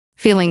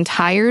Feeling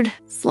tired,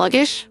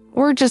 sluggish,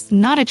 or just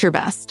not at your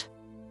best?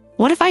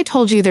 What if I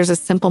told you there's a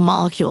simple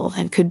molecule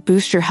that could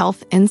boost your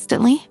health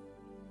instantly?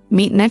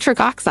 Meet nitric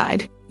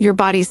oxide, your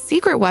body's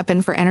secret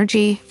weapon for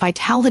energy,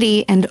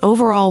 vitality, and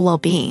overall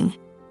well-being.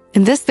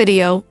 In this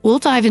video, we'll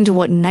dive into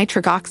what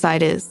nitric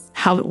oxide is,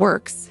 how it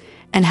works,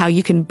 and how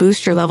you can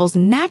boost your levels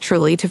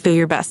naturally to feel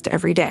your best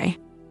every day.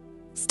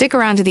 Stick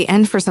around to the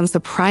end for some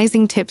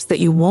surprising tips that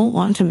you won't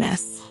want to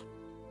miss.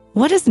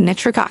 What is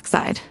nitric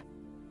oxide?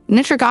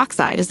 Nitric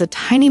oxide is a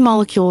tiny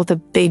molecule with a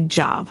big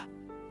job.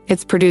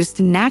 It's produced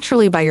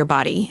naturally by your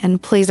body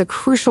and plays a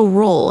crucial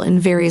role in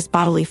various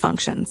bodily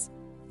functions.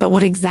 But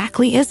what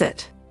exactly is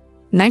it?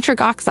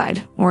 Nitric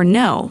oxide, or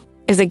NO,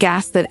 is a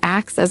gas that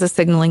acts as a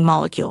signaling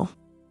molecule.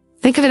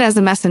 Think of it as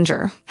a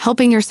messenger,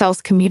 helping your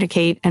cells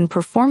communicate and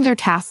perform their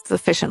tasks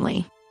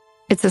efficiently.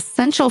 It's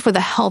essential for the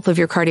health of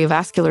your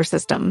cardiovascular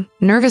system,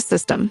 nervous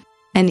system,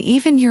 and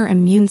even your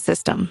immune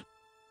system.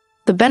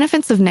 The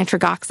benefits of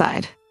nitric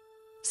oxide.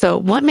 So,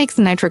 what makes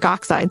nitric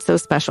oxide so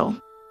special?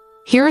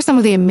 Here are some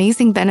of the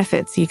amazing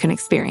benefits you can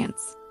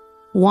experience.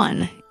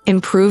 1.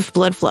 Improved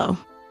blood flow.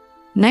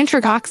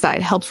 Nitric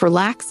oxide helps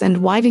relax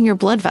and widen your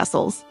blood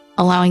vessels,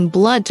 allowing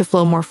blood to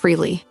flow more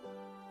freely.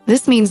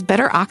 This means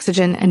better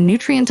oxygen and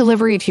nutrient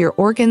delivery to your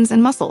organs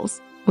and muscles,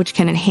 which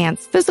can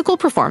enhance physical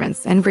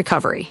performance and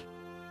recovery.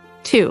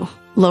 2.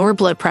 Lower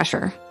blood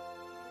pressure.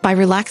 By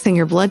relaxing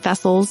your blood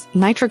vessels,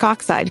 nitric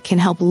oxide can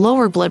help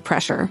lower blood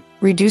pressure,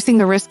 reducing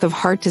the risk of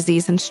heart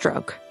disease and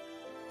stroke.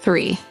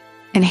 3.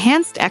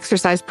 Enhanced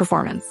exercise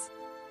performance.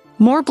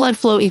 More blood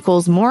flow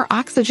equals more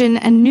oxygen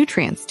and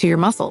nutrients to your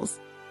muscles.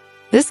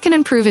 This can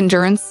improve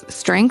endurance,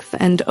 strength,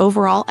 and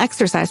overall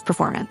exercise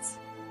performance.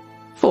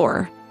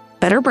 4.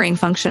 Better brain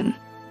function.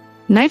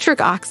 Nitric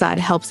oxide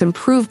helps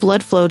improve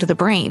blood flow to the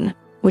brain,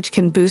 which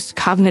can boost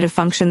cognitive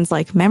functions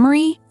like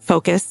memory,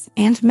 focus,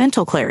 and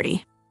mental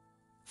clarity.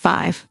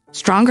 5.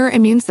 Stronger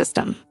immune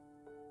system.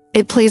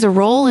 It plays a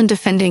role in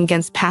defending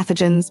against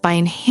pathogens by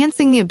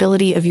enhancing the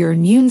ability of your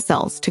immune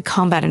cells to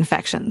combat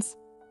infections.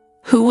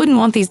 Who wouldn't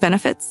want these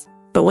benefits?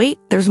 But wait,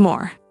 there's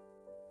more.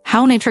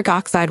 How nitric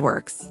oxide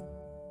works.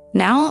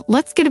 Now,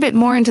 let's get a bit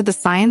more into the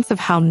science of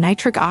how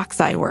nitric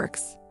oxide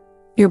works.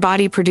 Your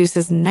body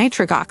produces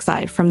nitric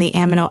oxide from the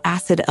amino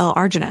acid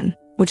L-arginine,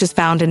 which is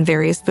found in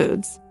various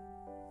foods.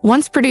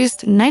 Once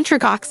produced,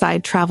 nitric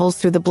oxide travels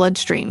through the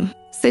bloodstream,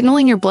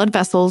 signaling your blood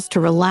vessels to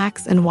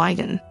relax and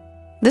widen.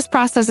 This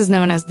process is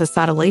known as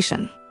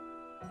vasodilation.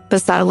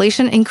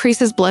 Vasodilation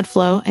increases blood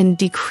flow and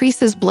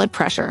decreases blood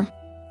pressure.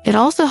 It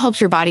also helps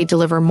your body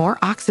deliver more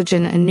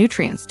oxygen and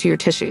nutrients to your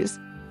tissues,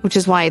 which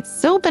is why it's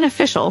so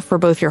beneficial for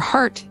both your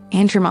heart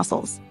and your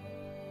muscles.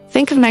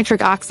 Think of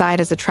nitric oxide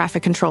as a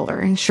traffic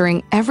controller,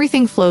 ensuring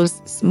everything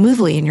flows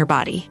smoothly in your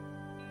body.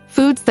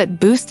 Foods that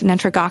boost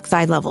nitric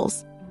oxide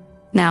levels.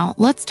 Now,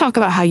 let's talk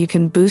about how you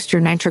can boost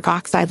your nitric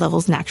oxide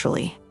levels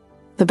naturally.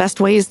 The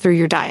best way is through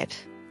your diet.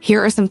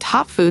 Here are some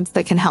top foods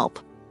that can help.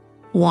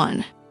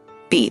 1.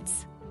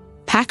 Beets.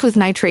 Packed with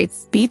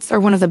nitrates, beets are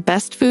one of the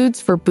best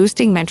foods for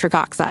boosting nitric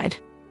oxide.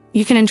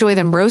 You can enjoy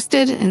them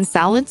roasted, in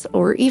salads,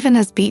 or even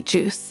as beet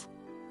juice.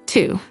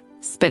 2.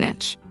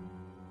 Spinach.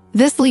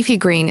 This leafy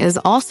green is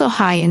also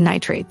high in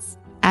nitrates.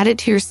 Add it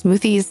to your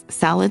smoothies,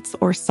 salads,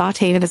 or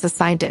saute it as a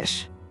side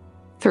dish.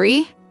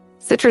 3.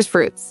 Citrus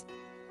fruits.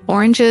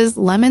 Oranges,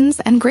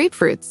 lemons, and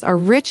grapefruits are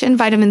rich in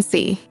vitamin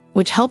C,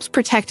 which helps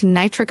protect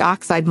nitric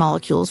oxide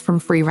molecules from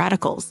free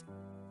radicals.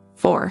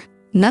 4.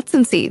 Nuts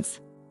and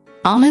seeds.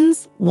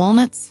 Almonds,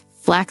 walnuts,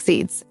 flax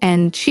seeds,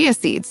 and chia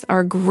seeds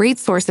are great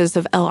sources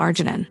of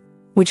L-arginine,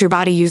 which your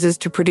body uses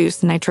to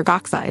produce nitric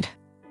oxide.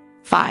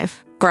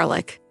 5.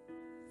 Garlic.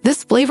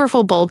 This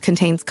flavorful bulb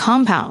contains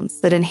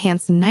compounds that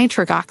enhance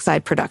nitric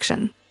oxide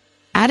production.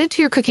 Add it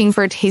to your cooking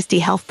for a tasty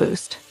health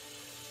boost.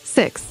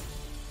 6.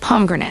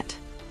 Pomegranate.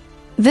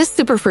 This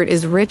superfruit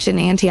is rich in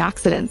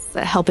antioxidants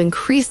that help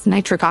increase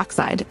nitric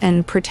oxide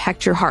and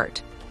protect your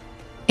heart.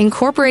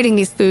 Incorporating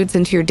these foods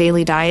into your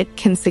daily diet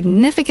can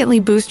significantly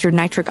boost your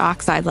nitric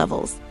oxide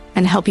levels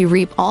and help you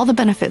reap all the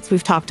benefits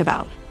we've talked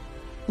about.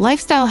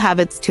 Lifestyle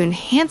habits to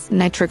enhance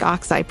nitric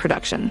oxide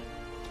production.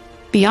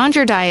 Beyond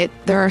your diet,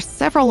 there are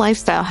several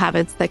lifestyle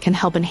habits that can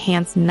help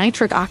enhance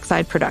nitric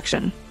oxide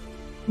production.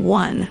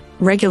 1.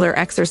 Regular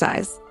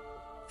exercise.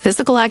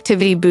 Physical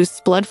activity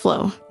boosts blood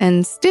flow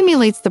and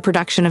stimulates the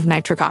production of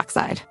nitric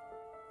oxide.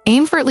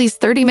 Aim for at least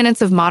 30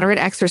 minutes of moderate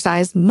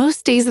exercise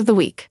most days of the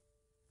week.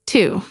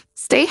 2.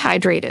 Stay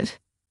hydrated.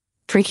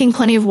 Drinking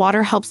plenty of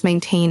water helps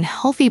maintain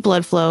healthy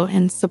blood flow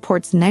and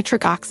supports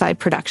nitric oxide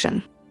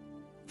production.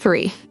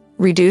 3.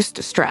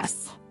 Reduced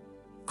stress.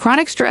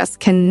 Chronic stress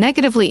can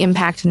negatively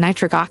impact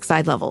nitric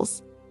oxide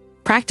levels.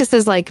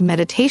 Practices like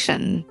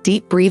meditation,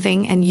 deep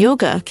breathing, and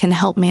yoga can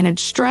help manage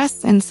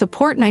stress and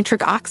support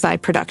nitric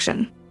oxide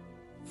production.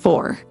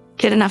 4.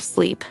 Get enough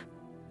sleep.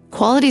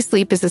 Quality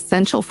sleep is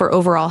essential for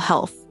overall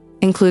health,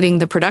 including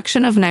the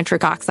production of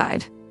nitric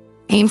oxide.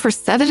 Aim for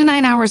 7 to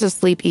 9 hours of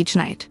sleep each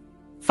night.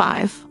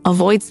 5.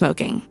 Avoid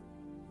smoking.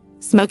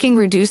 Smoking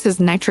reduces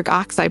nitric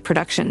oxide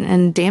production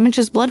and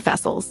damages blood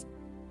vessels.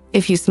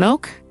 If you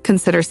smoke,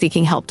 consider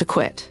seeking help to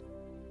quit.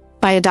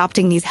 By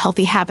adopting these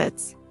healthy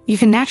habits, you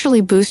can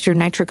naturally boost your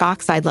nitric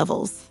oxide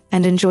levels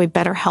and enjoy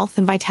better health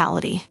and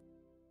vitality.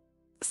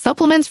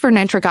 Supplements for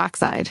nitric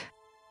oxide.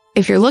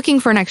 If you're looking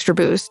for an extra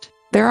boost,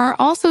 there are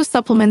also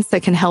supplements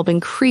that can help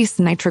increase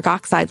nitric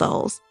oxide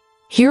levels.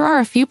 Here are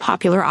a few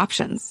popular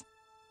options.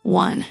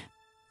 1.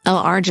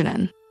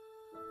 L-arginine.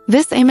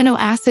 This amino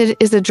acid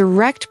is a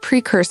direct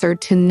precursor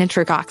to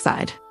nitric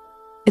oxide.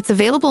 It's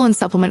available in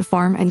supplement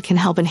form and can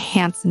help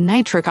enhance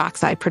nitric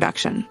oxide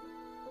production.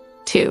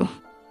 2.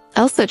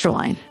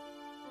 L-citrulline.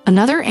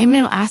 Another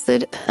amino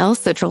acid,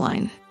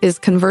 L-citrulline, is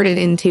converted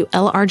into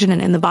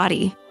L-arginine in the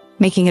body,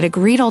 making it a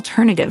great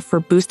alternative for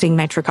boosting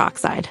nitric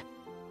oxide.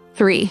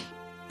 3.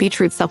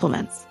 Beetroot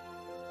supplements.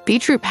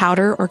 Beetroot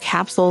powder or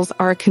capsules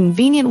are a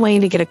convenient way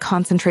to get a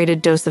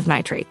concentrated dose of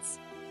nitrates.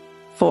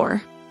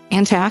 4.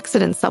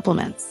 Antioxidant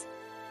supplements.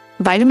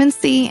 Vitamin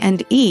C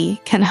and E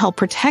can help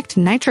protect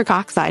nitric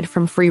oxide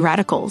from free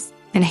radicals,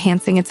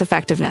 enhancing its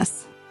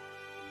effectiveness.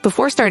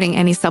 Before starting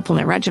any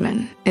supplement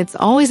regimen, it's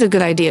always a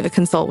good idea to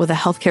consult with a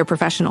healthcare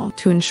professional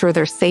to ensure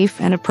they're safe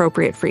and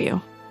appropriate for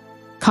you.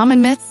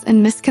 Common myths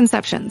and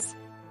misconceptions.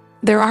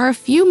 There are a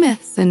few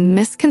myths and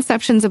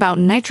misconceptions about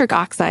nitric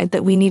oxide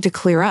that we need to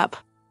clear up.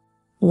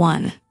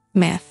 1.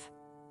 Myth.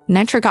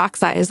 Nitric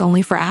oxide is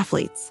only for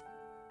athletes.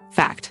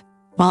 Fact.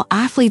 While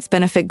athletes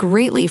benefit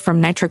greatly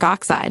from nitric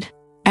oxide,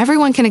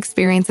 everyone can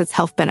experience its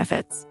health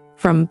benefits,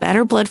 from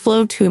better blood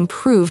flow to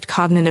improved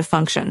cognitive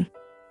function.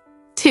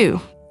 2.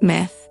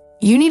 Myth.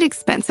 You need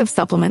expensive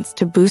supplements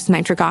to boost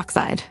nitric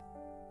oxide.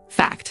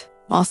 Fact.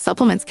 While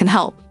supplements can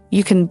help,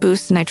 you can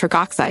boost nitric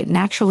oxide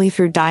naturally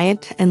through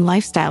diet and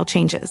lifestyle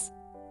changes.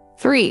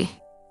 3.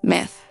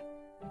 Myth.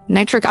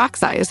 Nitric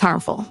oxide is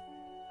harmful.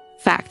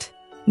 Fact.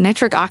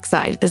 Nitric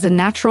oxide is a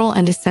natural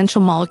and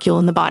essential molecule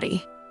in the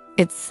body.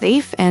 It's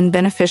safe and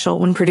beneficial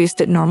when produced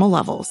at normal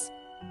levels.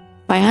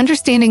 By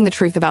understanding the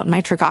truth about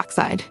nitric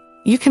oxide,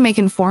 you can make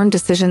informed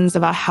decisions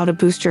about how to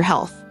boost your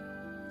health.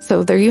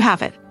 So there you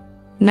have it.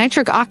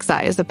 Nitric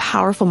oxide is a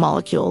powerful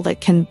molecule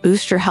that can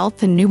boost your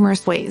health in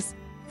numerous ways,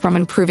 from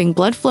improving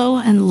blood flow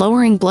and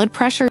lowering blood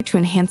pressure to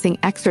enhancing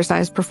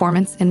exercise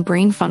performance and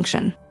brain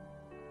function.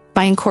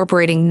 By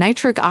incorporating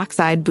nitric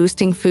oxide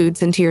boosting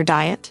foods into your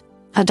diet,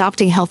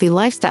 adopting healthy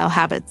lifestyle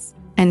habits,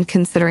 and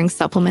considering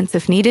supplements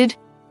if needed,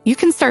 you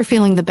can start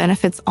feeling the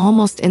benefits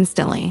almost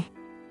instantly.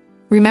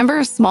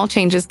 Remember, small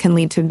changes can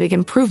lead to big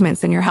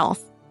improvements in your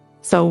health.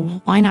 So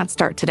why not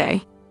start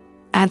today?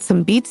 Add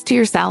some beets to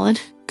your salad,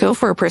 go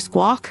for a brisk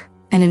walk,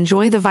 and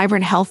enjoy the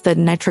vibrant health that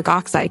nitric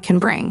oxide can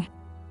bring.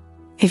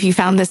 If you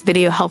found this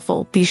video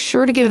helpful, be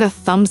sure to give it a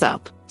thumbs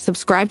up,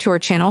 subscribe to our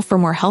channel for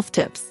more health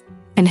tips,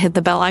 and hit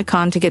the bell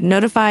icon to get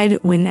notified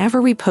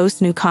whenever we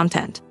post new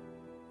content.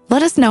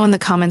 Let us know in the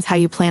comments how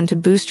you plan to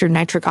boost your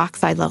nitric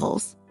oxide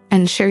levels,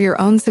 and share your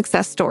own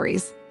success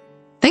stories.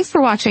 Thanks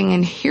for watching,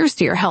 and here's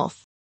to your health.